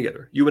time talking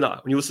together, you and I.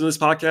 When you listen to this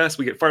podcast,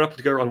 we get fired up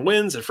together on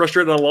wins and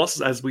frustrated on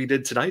losses, as we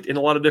did tonight in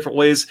a lot of different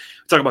ways.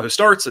 We talk about who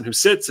starts and who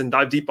sits and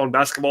dive deep on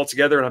basketball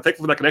together. And I'm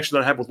thankful for that connection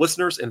that I have with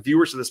listeners and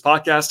viewers to this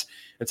podcast.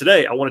 And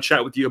today, I want to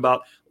chat with you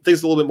about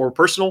things a little bit more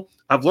personal.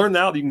 I've learned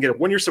now that you can get a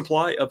 1-year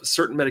supply of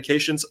certain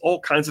medications, all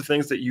kinds of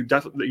things that you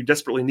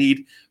desperately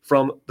need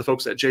from the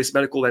folks at Jace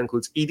Medical. That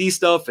includes ED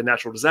stuff and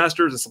natural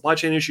disasters and supply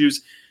chain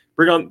issues.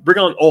 Bring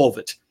on all of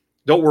it.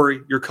 don't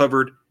worry, you're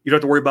covered. You don't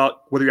have to worry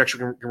about whether you actually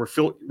can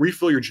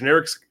refill your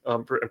generics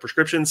and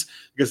prescriptions,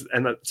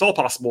 and that's all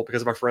possible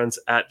because of our friends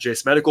at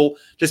Jace Medical.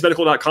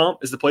 JaceMedical.com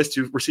is the place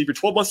to receive your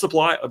 12-month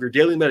supply of your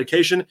daily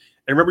medication. And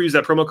remember, use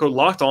that promo code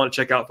Locked On at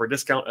checkout for a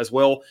discount as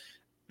well.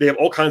 They have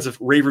all kinds of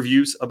rave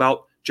reviews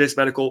about Jace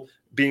Medical,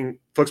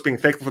 folks being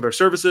thankful for their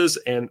services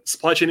and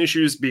supply chain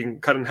issues being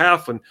cut in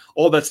half and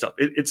all that stuff.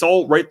 It's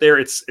all right there.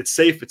 It's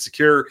safe. It's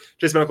secure.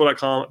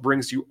 JaceMedical.com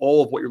brings you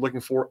all of what you're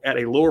looking for at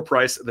a lower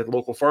price than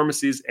local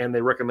pharmacies, and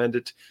they recommend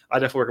it. I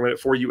definitely recommend it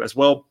for you as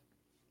well.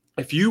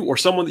 If you or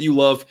someone that you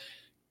love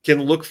can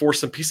look for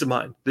some peace of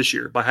mind this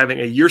year by having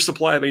a year's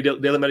supply of any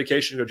daily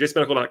medication, go to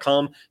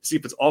JaceMedical.com, see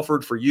if it's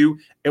offered for you.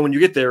 And when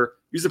you get there,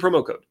 use the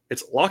promo code.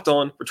 It's Locked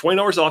On for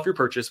 $20 off your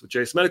purchase with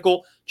Jace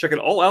Medical. Check it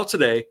all out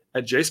today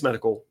at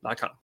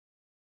JaceMedical.com.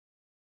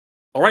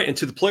 All right, and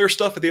to the player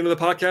stuff at the end of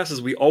the podcast,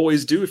 as we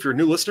always do. If you're a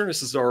new listener,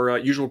 this is our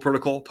usual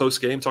protocol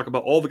post-game. Talk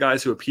about all the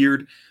guys who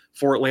appeared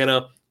for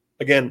Atlanta.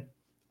 Again,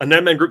 a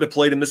 9-man group that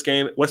played in this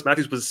game. Wes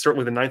Matthews was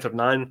certainly the 9th of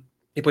 9.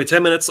 He played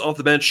 10 minutes off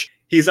the bench.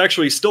 He's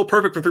actually still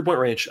perfect from three-point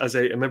range as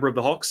a member of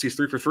the Hawks. He's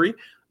 3 for 3.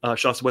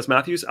 Shots to Wes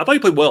Matthews. I thought he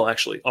played well,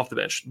 actually, off the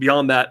bench.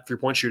 Beyond that,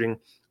 three-point shooting.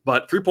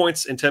 But 3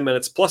 points in 10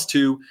 minutes, plus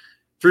 2,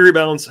 3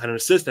 rebounds, had an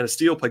assist and a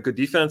steal, played good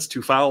defense,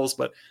 2 fouls.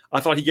 But I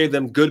thought he gave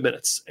them good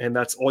minutes, and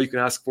that's all you can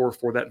ask for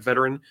that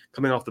veteran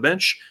coming off the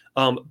bench.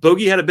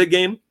 Bogey had a big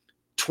game,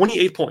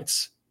 28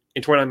 points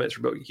in 29 minutes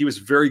for Bogey. He was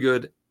very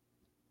good.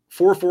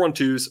 4 of 4 on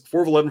twos,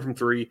 4 of 11 from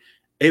 3,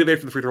 8 of 8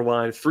 from the free throw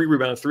line, 3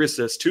 rebounds, 3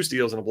 assists, 2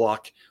 steals and a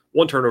block,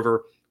 1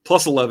 turnover,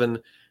 plus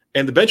 11.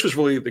 And the bench was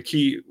really the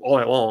key all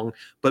night long,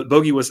 but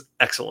Bogey was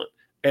excellent.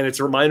 And it's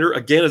a reminder,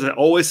 again, as I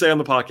always say on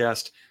the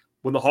podcast,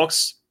 when the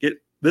Hawks get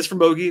this from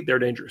Bogey, they're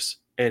dangerous.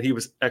 And he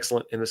was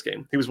excellent in this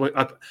game.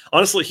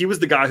 Honestly, he was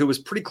the guy who was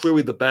pretty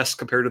clearly the best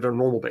compared to their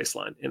normal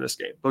baseline in this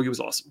game. Bogey was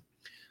awesome.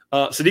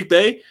 Saddiq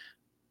Bey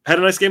had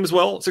a nice game as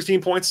well.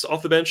 16 points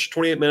off the bench,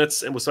 28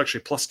 minutes, and was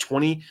actually plus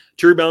 20.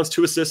 2 rebounds,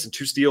 2 assists, and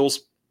 2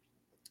 steals.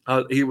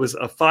 He was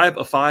a 5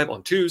 of 5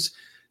 on twos,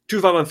 2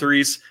 of 5 on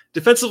threes.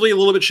 Defensively, a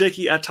little bit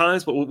shaky at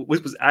times, but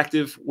was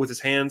active with his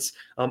hands.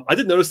 I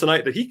did notice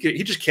tonight that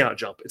he just cannot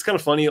jump. It's kind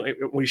of funny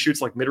when he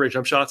shoots like mid-range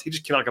jump shots. He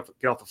just cannot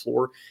get off the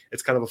floor.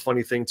 It's kind of a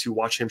funny thing to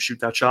watch him shoot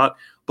that shot.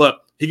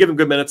 But he gave him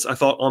good minutes, I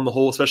thought, on the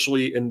whole,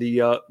 especially in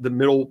the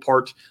middle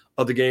part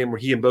of the game where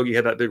he and Bogey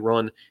had that big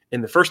run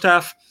in the first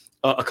half.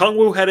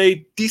 Okongwu had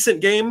a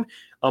decent game.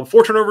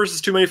 4 turnovers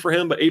is too many for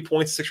him, but 8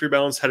 points, 6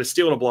 rebounds, had a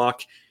steal and a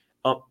block.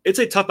 It's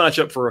a tough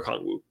matchup for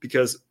Okongwu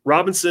because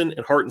Robinson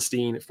and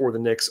Hartenstein for the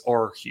Knicks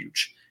are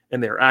huge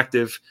and they're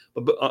active.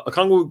 But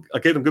Okongwu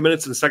gave them good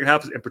minutes in the second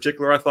half in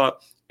particular, I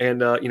thought,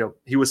 and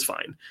he was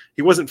fine.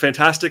 He wasn't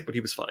fantastic, but he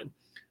was fine.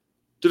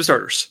 To the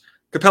starters,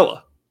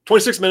 Capella,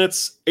 26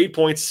 minutes, 8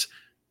 points,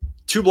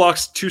 2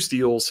 blocks, 2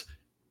 steals.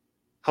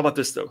 How about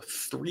this, though?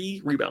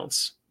 3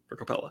 rebounds for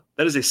Capella.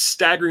 That is a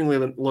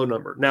staggeringly low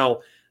number. Now,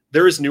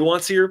 there is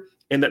nuance here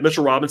in that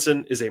Mitchell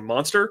Robinson is a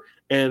monster,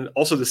 and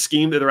also the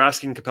scheme that they're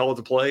asking Capella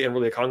to play, and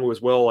really Okongwu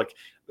as well. Like,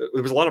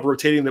 there was a lot of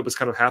rotating that was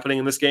kind of happening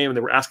in this game, and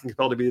they were asking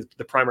Capella to be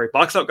the primary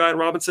box-out guy in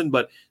Robinson,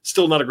 but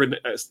still not a good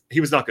 –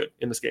 he was not good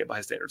in this game by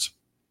his standards,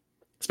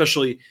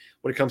 especially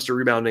when it comes to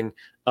rebounding.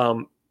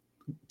 A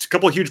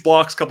couple of huge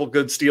blocks, a couple of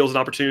good steals and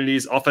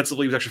opportunities.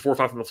 Offensively, he was actually 4 or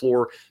 5 from the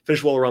floor,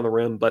 finished well around the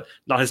rim, but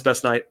not his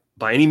best night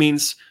by any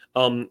means.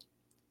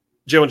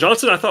 Jalen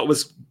Johnson, I thought,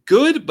 was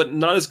good, but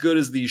not as good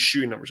as the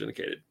shooting numbers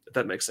indicated, if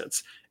that makes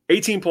sense.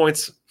 18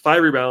 points,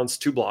 5 rebounds,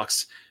 2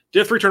 blocks. Did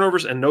have 3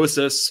 turnovers and no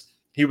assists.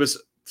 He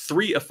was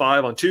 3 of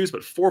 5 on twos,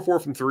 but 4 of 4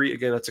 from 3.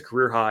 Again, that's a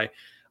career high.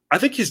 I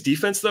think his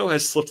defense, though,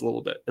 has slipped a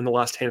little bit in the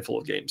last handful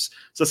of games.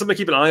 So that's something to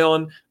keep an eye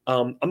on.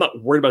 I'm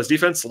not worried about his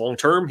defense long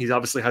term. He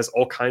obviously has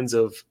all kinds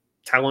of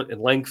talent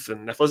and length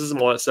and athleticism,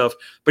 all that stuff,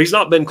 but he's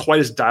not been quite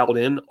as dialed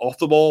in off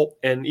the ball,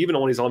 and even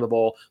when he's on the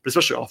ball, but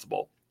especially off the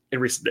ball in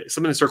recent days.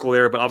 Something to circle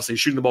there, but obviously he's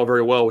shooting the ball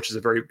very well, which is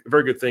a very,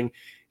 very good thing.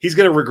 He's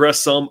going to regress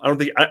some. I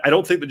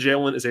don't think that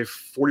Jalen is a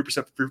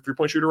 40%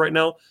 three-point shooter right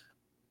now.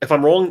 If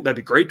I'm wrong, that'd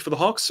be great for the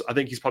Hawks. I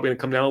think he's probably going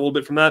to come down a little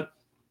bit from that,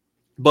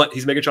 but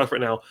he's making shots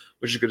right now,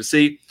 which is good to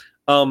see.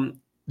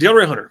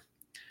 DeAndre Hunter,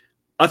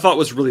 I thought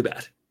was really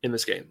bad in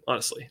this game,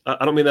 honestly.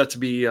 I don't mean that to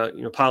be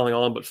piling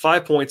on, but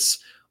 5 points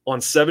on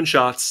 7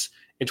 shots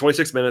in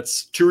 26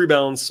 minutes, 2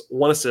 rebounds,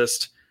 1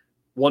 assist,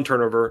 1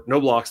 turnover,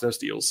 no blocks, no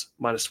steals,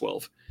 minus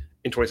 12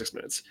 in 26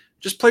 minutes.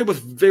 Just played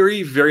with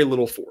very, very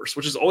little force,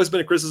 which has always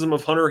been a criticism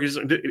of Hunter.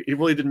 He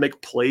really didn't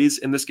make plays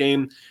in this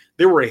game.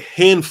 There were a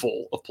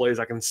handful of plays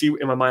I can see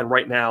in my mind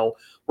right now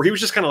where he was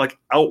just kind of like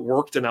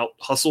outworked and out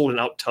hustled and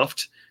out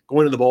toughed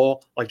going to the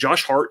ball. Like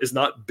Josh Hart is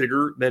not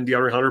bigger than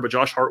DeAndre Hunter, but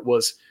Josh Hart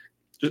was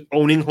just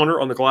owning Hunter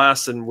on the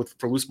glass and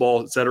for loose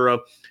balls, etc.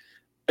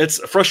 It's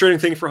a frustrating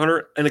thing for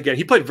Hunter. And again,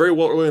 he played very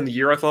well early in the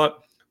year, I thought,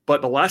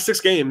 but the last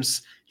 6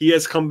 games, he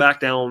has come back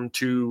down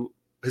to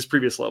his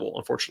previous level,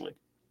 unfortunately.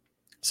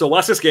 So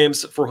last 6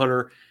 games for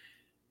Hunter,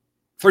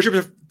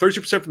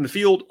 32% from the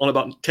field on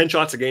about 10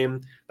 shots a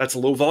game. That's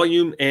low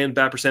volume and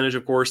bad percentage,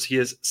 of course. He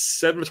has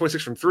 7 of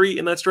 26 from 3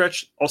 in that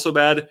stretch, also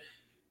bad.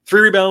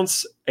 3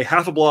 rebounds, a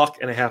half a block,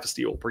 and a half a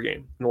steal per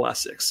game in the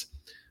last 6.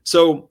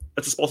 So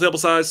that's a small sample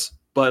size,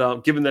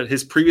 but given that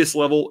his previous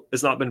level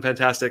has not been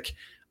fantastic,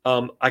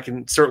 I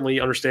can certainly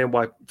understand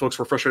why folks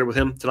were frustrated with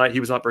him tonight. He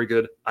was not very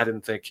good, I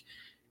didn't think,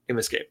 in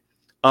this game.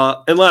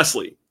 And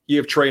lastly, you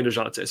have Trey and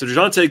DeJounte. So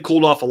DeJounte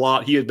cooled off a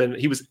lot.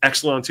 He was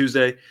excellent on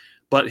Tuesday,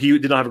 but he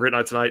did not have a great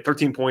night tonight.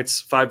 13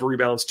 points, 5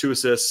 rebounds, 2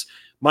 assists,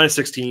 minus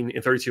 16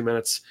 in 32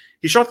 minutes.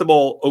 He shot the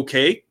ball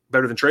okay,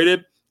 better than Trey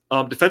did.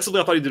 Defensively,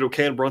 I thought he did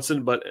okay in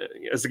Brunson, but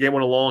as the game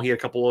went along, he had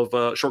a couple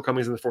of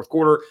shortcomings in the fourth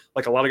quarter,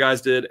 like a lot of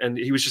guys did, and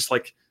he was just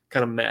like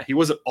kind of meh. He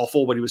wasn't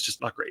awful, but he was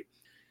just not great.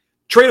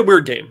 Trey had a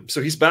weird game. So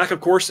he's back,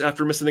 of course,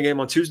 after missing the game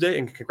on Tuesday,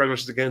 and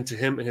congratulations again to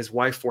him and his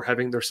wife for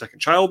having their second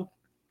child.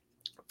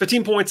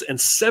 15 points and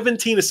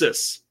 17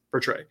 assists for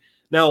Trey.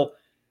 Now,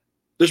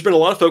 there's been a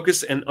lot of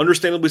focus, and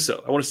understandably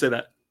so. I want to say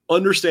that.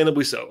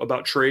 Understandably so,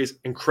 about Trey's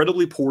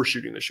incredibly poor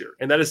shooting this year.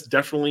 And that is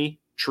definitely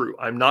true.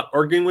 I'm not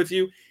arguing with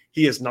you.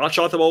 He has not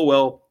shot the ball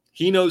well.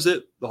 He knows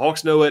it. The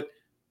Hawks know it,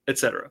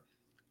 etc.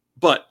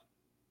 But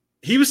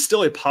he was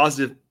still a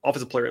positive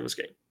offensive player in this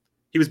game.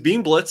 He was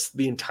being blitzed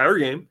the entire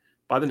game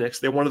by the Knicks.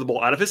 They wanted the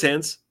ball out of his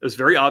hands. It was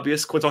very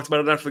obvious. Quinn talked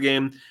about it after the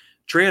game.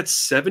 Trey had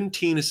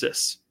 17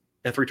 assists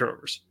and 3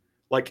 turnovers.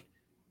 Like,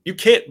 you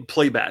can't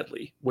play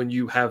badly when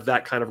you have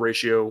that kind of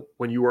ratio,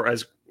 when you are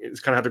as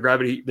kind of have the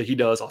gravity that he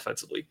does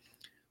offensively.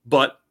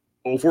 But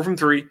 0-4 from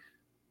 3,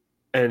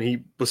 and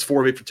he was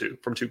 4 of 8 for 2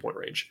 from 2-point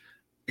range.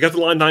 He got the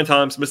line 9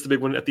 times, missed the big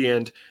one at the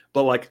end.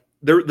 But like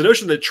the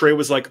notion that Trey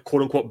was like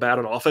quote unquote bad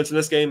on offense in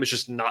this game is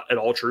just not at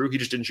all true. He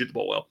just didn't shoot the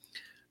ball well.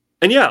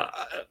 And yeah,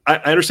 I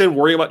understand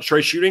worrying about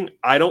Trey shooting.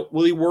 I don't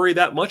really worry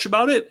that much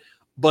about it,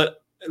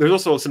 but there's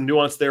also some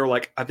nuance there.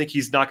 Like, I think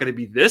he's not going to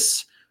be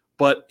this,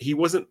 but he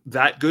wasn't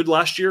that good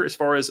last year as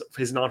far as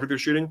his non-free throw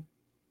shooting.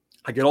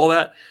 I get all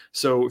that.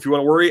 So if you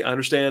want to worry, I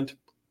understand.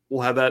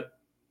 We'll have that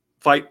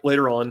fight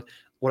later on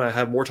when I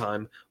have more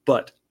time.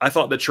 But I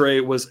thought that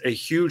Trey was a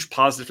huge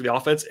positive for the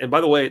offense. And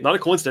by the way, not a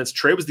coincidence,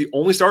 Trey was the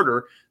only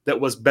starter that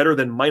was better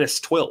than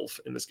minus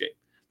 12 in this game.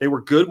 They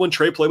were good when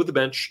Trey played with the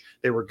bench.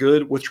 They were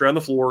good with Trey on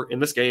the floor in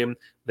this game.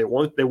 They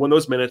won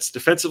those minutes.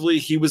 Defensively,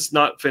 he was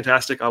not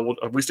fantastic. I will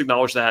at least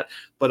acknowledge that.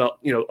 But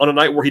on a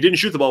night where he didn't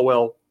shoot the ball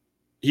well,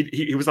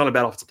 he was not a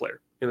bad offensive player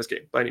in this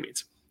game by any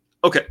means.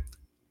 Okay,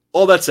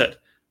 all that said,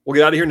 we'll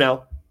get out of here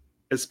now.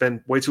 It's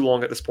been way too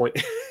long at this point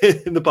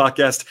in the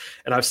podcast,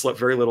 and I've slept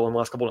very little in the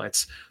last couple of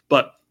nights.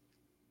 But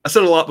I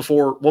said it a lot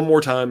before. One more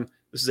time,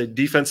 this is a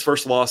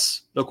defense-first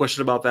loss, no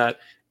question about that.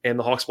 And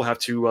the Hawks will have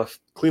to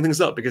clean things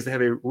up because they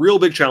have a real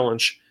big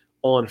challenge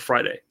on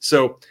Friday.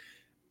 So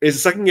it's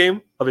the second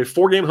game of a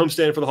 4-game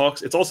homestand for the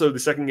Hawks. It's also the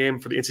second game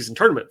for the in-season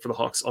tournament for the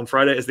Hawks on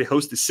Friday as they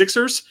host the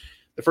Sixers.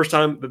 The first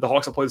time that the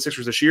Hawks have played the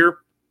Sixers this year.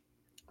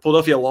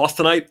 Philadelphia lost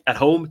tonight at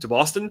home to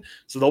Boston,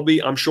 so they'll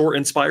be, I'm sure,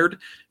 inspired.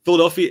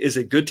 Philadelphia is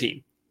a good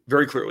team,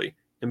 very clearly.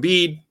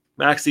 Embiid,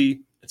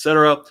 Maxey,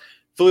 etc.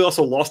 Philly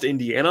also lost to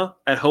Indiana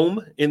at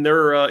home in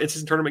their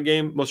in-season tournament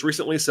game most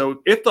recently.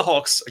 So if the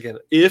Hawks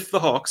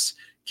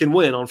can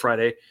win on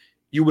Friday,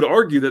 you would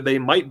argue that they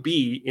might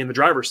be in the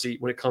driver's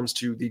seat when it comes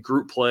to the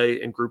group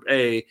play and Group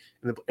A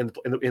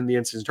in the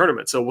in-season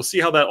tournament. So we'll see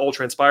how that all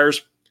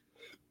transpires.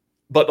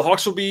 But the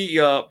Hawks will be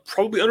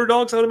probably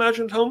underdogs, I would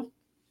imagine, at home.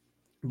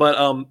 But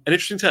an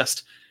interesting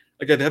test.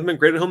 Again, they haven't been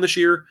great at home this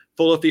year.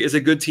 Philadelphia is a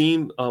good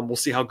team. We'll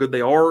see how good they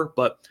are.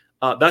 But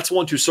that's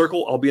one to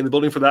circle. I'll be in the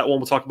building for that one.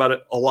 We'll talk about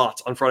it a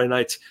lot on Friday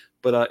night.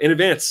 But in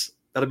advance,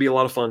 that'll be a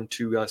lot of fun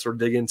to sort of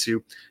dig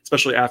into,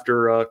 especially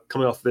after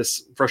coming off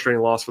this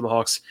frustrating loss for the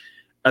Hawks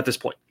at this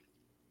point.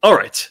 All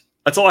right.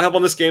 That's all I have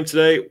on this game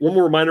today. One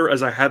more reminder,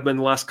 as I have been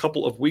the last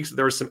couple of weeks,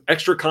 there is some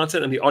extra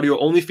content in the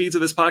audio-only feeds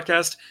of this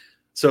podcast.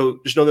 So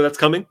just know that that's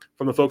coming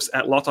from the folks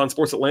at Locked On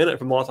Sports Atlanta and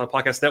from the Locked On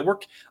Podcast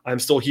Network. I'm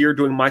still here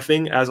doing my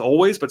thing as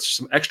always, but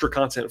some extra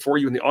content for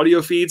you in the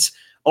audio feeds.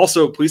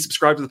 Also, please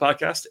subscribe to the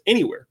podcast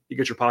anywhere you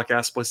get your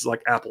podcasts, places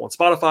like Apple and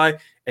Spotify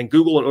and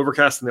Google and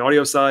Overcast on the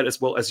audio side, as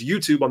well as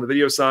YouTube on the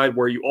video side,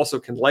 where you also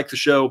can like the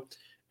show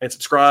and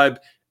subscribe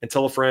and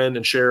tell a friend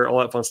and share all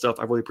that fun stuff.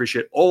 I really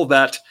appreciate all of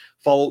that.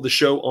 Follow the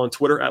show on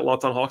Twitter at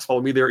Locked On Hawks.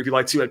 Follow me there if you'd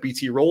like to at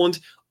BT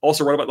Rowland.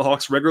 Also write about the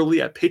Hawks regularly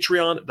at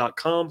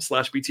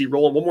patreon.com/BT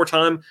Rowland. One more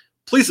time,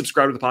 please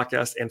subscribe to the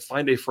podcast and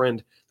find a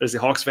friend that is a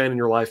Hawks fan in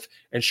your life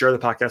and share the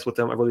podcast with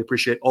them. I really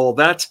appreciate all of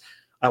that.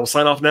 I will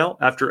sign off now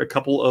after a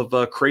couple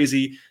of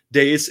crazy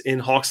days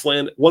in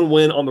Hawksland. 1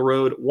 win on the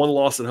road, 1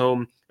 loss at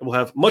home. And we'll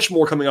have much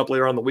more coming up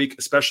later on in the week,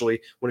 especially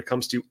when it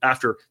comes to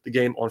after the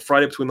game on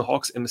Friday between the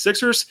Hawks and the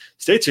Sixers.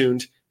 Stay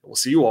tuned, and we'll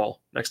see you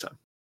all next time.